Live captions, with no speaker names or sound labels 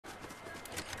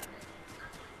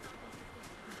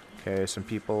Okay, some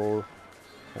people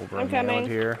over I'm on the island coming.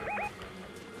 here.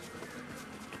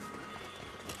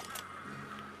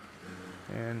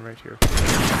 And right here.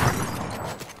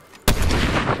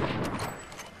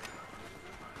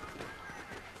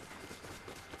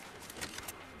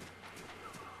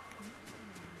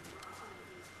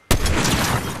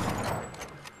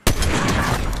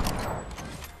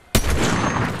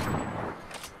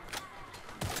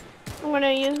 I'm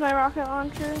gonna use my rocket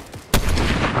launcher.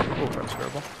 Oh, that was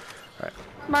terrible. Alright.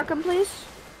 Mark him, please.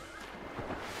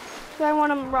 I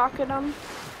want to rocket him.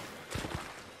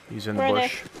 He's in the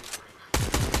bush.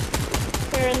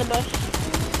 They're in the bush.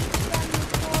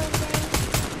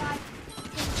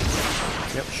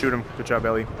 Yep, shoot him. Good job,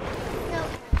 Ellie.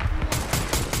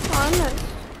 On this.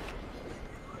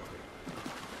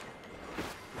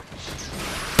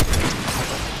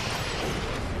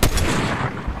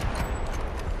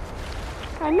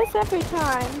 I miss every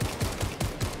time.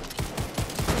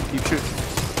 Keep shooting.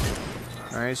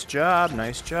 Nice job,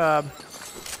 nice job.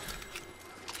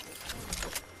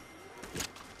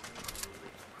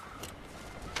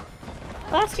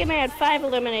 Last game I had 5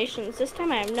 eliminations. This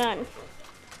time I have none.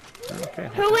 Okay.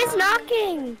 Who is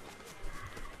knocking?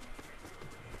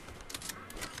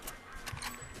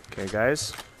 Okay,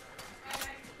 guys.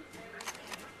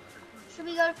 Should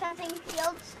we go to fencing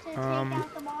fields to take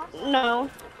out the boss? No,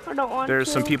 I don't want to. There's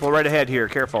some people right ahead here.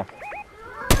 Careful.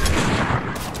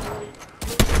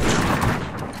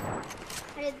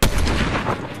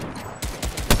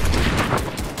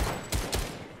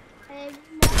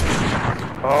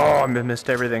 Oh, I missed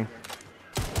everything.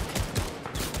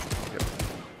 Yep.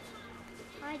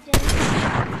 I did.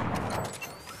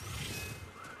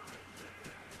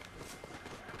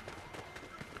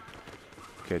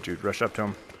 Okay, Jude, rush up to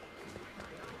him.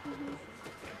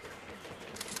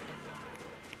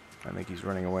 I think he's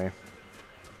running away.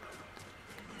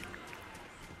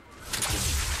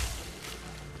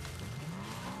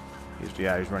 He's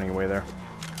running away there.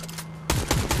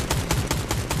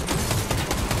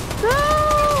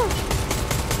 No!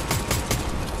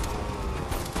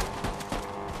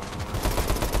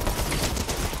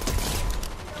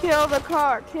 Kill the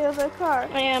car, kill the car.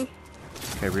 I am.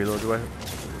 Okay, reload your weapon.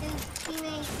 His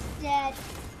teammate's dead.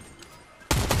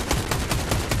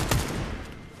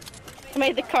 I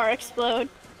made the car explode.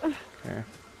 Okay.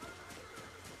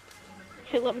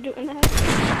 I love doing that.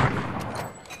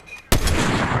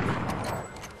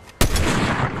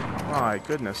 My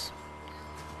goodness.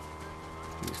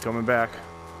 He's coming back.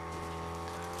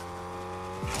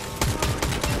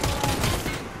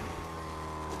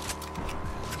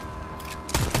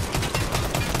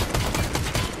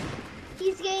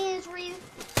 He's getting his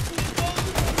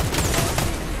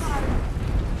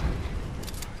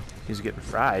He's getting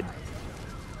fried.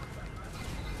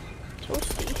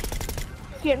 Toasty.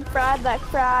 Getting fried like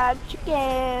fried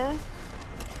chicken.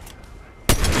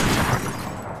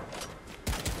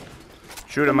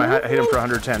 Shoot him, I hit him for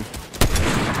 110.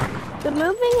 The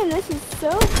moving in this is so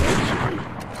glitchy.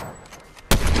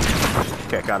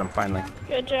 Okay, got him finally.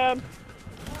 Good job.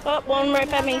 Oh, one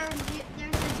right by me. Good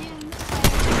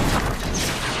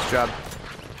job.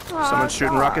 Oh, Someone's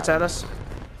shooting God. rockets at us?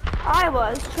 I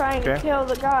was trying to kill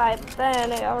the guy, but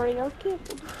then I already got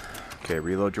killed. Okay,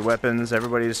 reload your weapons.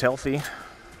 Everybody's healthy.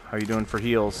 How are you doing for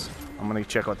heals? I'm gonna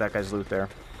check out that guy's loot there.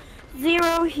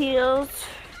 0 heals.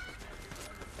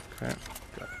 Okay.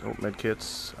 Oh, med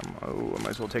kits. Oh, I might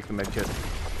as well take the med kit.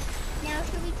 Now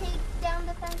should we take down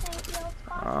the fencing field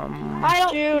spot?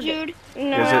 I don't, Jude.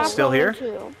 No, Is it still here?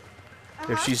 Uh-huh.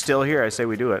 If she's still here, I say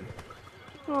we do it.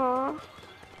 Aww.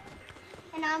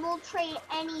 And I will trade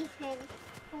anything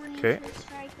for Nisha's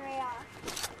strike right off.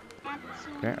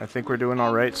 Absolutely. Okay, I think we're doing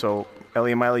all right. So,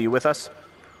 Ellie and Miley, you with us?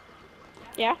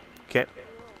 Yeah. Okay.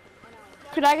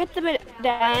 Could I get the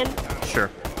medallion?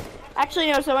 Sure.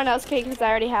 Actually, no, someone else can because I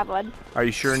already have one. Are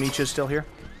you sure Nisha's still here?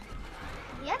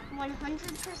 Yep,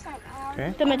 100%.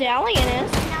 Okay. The medallion is.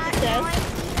 It says.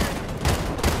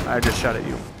 I just shot at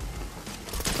you.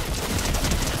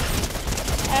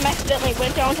 I accidentally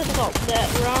went down to the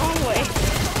wrong way.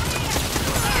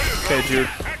 Okay, Jude.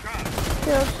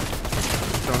 Good.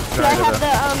 Don't Do I try have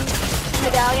the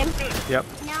medallion? Yep.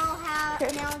 Now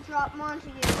drop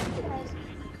Montague because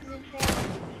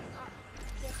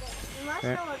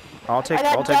Okay. I'll take I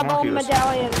got double Montague's.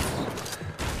 medallions.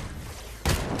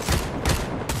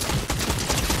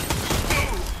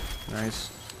 Nice.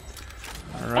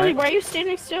 All Ellie, right. why are you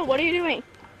standing still? What are you doing?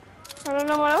 I don't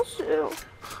know what else to do.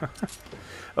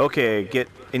 Okay, get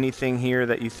anything here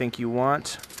that you think you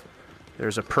want.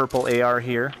 There's a purple AR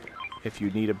here, if you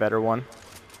need a better one.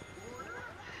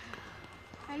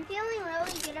 I'm feeling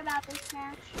really good about about this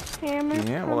match. Hammer.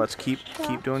 Yeah, well, let's keep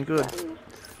doing good.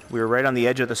 We were right on the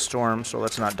edge of the storm, so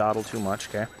let's not dawdle too much,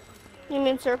 okay? You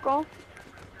mean circle?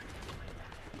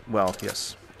 Well,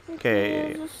 yes.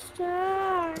 Okay. There's a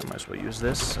star. I might as well use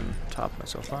this and top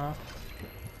myself off.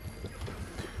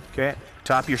 Okay.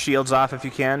 Top your shields off if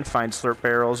you can. Find slurp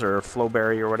barrels or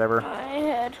flowberry or whatever. My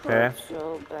head hurts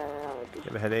so bad. You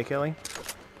have a headache, Ellie?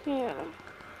 Yeah.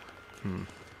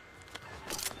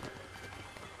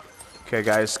 Okay,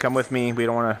 guys, come with me. We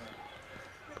don't want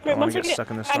to get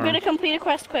stuck in the storm. I'm gonna complete a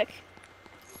quest quick.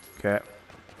 Okay.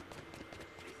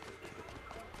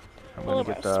 I'm gonna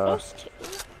get the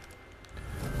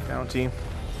bounty.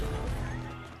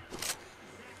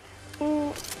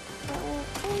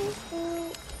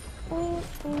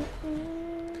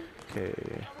 Okay.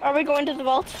 Are we going to the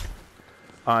vault?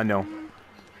 No.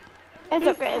 It's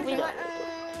okay. We don't.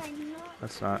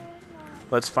 Let's not.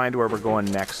 Let's find where we're going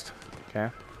next. Okay.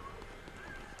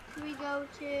 We go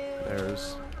to.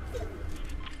 There's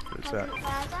that.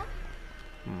 Plaza.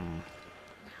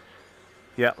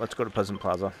 Yeah, let's go to Pleasant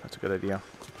Plaza. That's a good idea.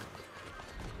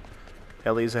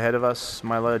 Ellie's ahead of us.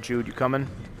 Mila, Jude, you coming?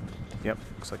 Yep.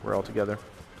 Looks like we're all together.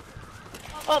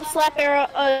 Oh, slap arrow.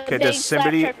 Okay, big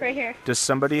slap truck right here. Does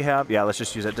somebody have? Yeah, let's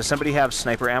just use it. Does somebody have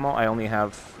sniper ammo? I only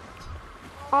have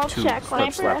I'll 2 check.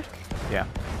 clips Sniper. left. Yeah.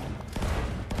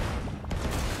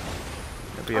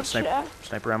 If we have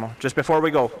sniper ammo. Just before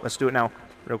we go, let's do it now,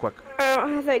 real quick. I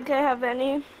don't think I have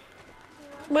any.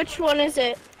 Which one is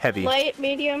it? Heavy. Light,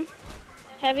 medium,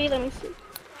 heavy. Let me see.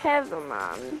 Heavy,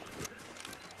 man.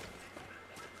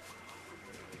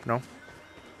 No.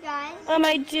 Guys.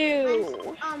 I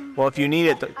do. Well, if you need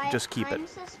it, just keep it. I'm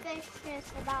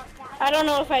suspicious about that. I don't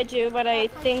know if I do, but I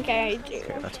think I do.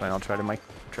 Okay, that's fine. I'll try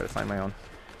to find my own.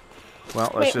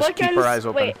 Well, let's Wait, just keep our eyes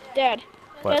open. Wait, Dad.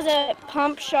 What? Does a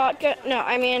pump shotgun? No,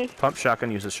 I mean. Pump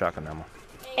shotgun uses shotgun ammo.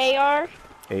 AR.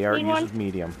 AR Need uses one?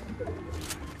 medium.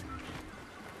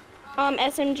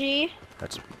 SMG.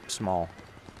 That's small.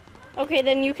 Okay,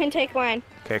 then you can take mine.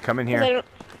 Okay, come in 'Cause here.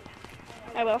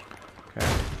 I will. Okay.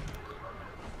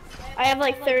 I have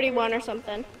like 31 or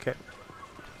something. Okay.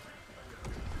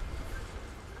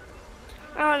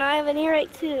 Oh, and I have an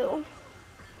earache too.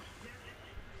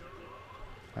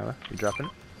 Mila, you dropping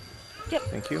it? Yep.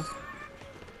 Thank you.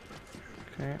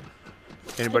 Okay.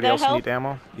 Anybody that else help? need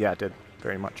ammo? Yeah, it did.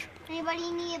 Very much.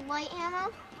 Anybody need light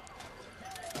ammo?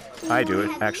 I do.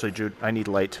 Heavy? Actually, Jude, I need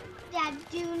light. Dad,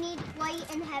 do you need light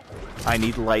and heavy? I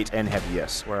need light and heavy,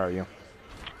 yes. Where are you?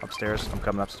 Upstairs? I'm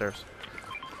coming upstairs.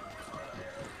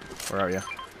 Where are you?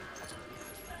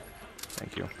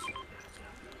 Thank you.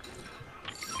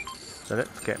 Is that it?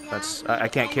 Okay, that's... I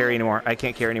can't carry anymore. I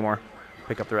can't carry anymore.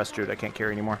 Pick up the rest, Jude. I can't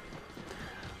carry anymore.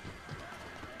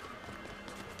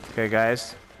 Okay,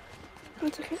 guys.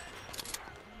 It's okay.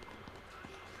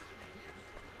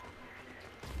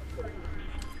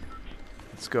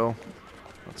 Let's go.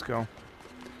 Let's go.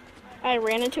 I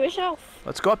ran into a shelf.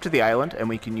 Let's go up to the island, and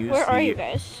we can use Where are you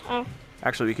guys? Oh.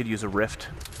 Actually, we could use a rift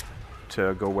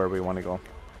to go where we want to go.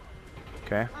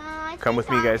 Okay? I Come with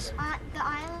me, guys. The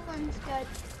island's good.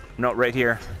 No, right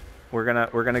here. We're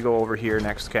gonna go over here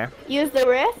next, okay? Use the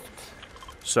rift?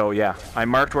 So yeah, I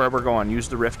marked where we're going. Use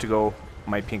the rift to go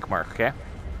my pink mark, okay?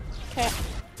 Okay.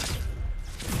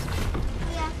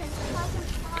 Yeah,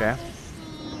 because Okay.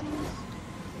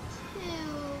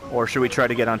 Or should we try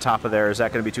to get on top of there? Is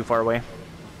that gonna be too far away?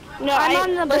 No, I'm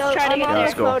on the let's try to get Yeah, there.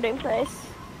 let's go. Floating place.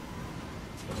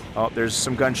 Oh, there's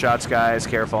some gunshots, guys.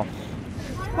 Careful.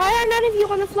 Why are none of you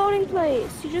on the floating place?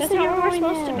 You just said you were going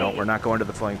supposed there. to No, we're not going to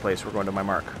the floating place. We're going to my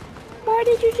mark. Why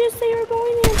did you just say you were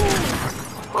going there then?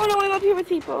 Oh no, I'm up here with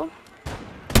people.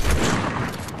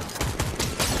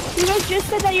 You guys just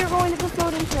said that you were going to the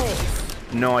floating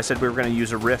place. No, I said we were gonna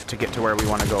use a rift to get to where we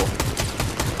want to go.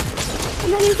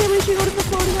 And then you said we should go to the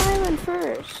floating island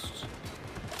first.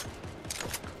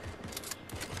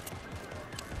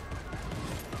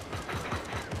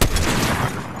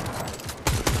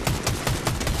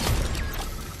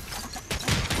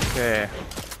 Okay.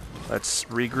 Let's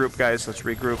regroup, guys. Let's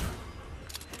regroup.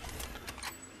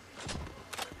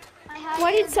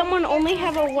 Why did someone only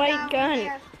have a white gun?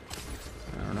 I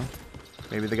don't know.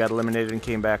 Maybe they got eliminated and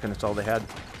came back and that's all they had.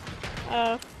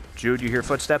 Jude, you hear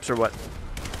footsteps or what?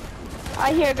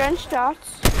 I hear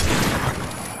gunshots.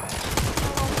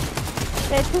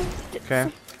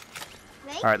 Okay.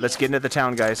 Alright, let's get into the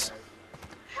town, guys.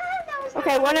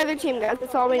 Okay, one other team, guys.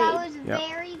 That's all we need. I was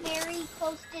very, very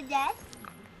close to death.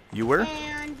 You were?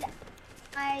 And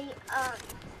I,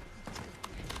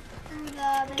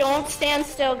 Don't stand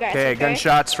still, guys. Okay,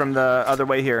 gunshots from the other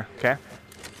way here, okay?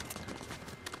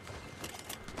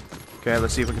 Okay,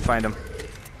 let's see if we can find them.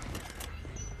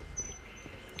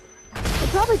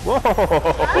 probably. Whoa!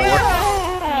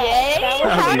 Yay! That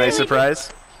was a nice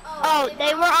surprise. Oh,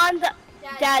 they were on the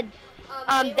Dad.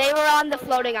 They were on the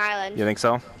floating island. You think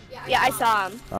so? Yeah, I saw them.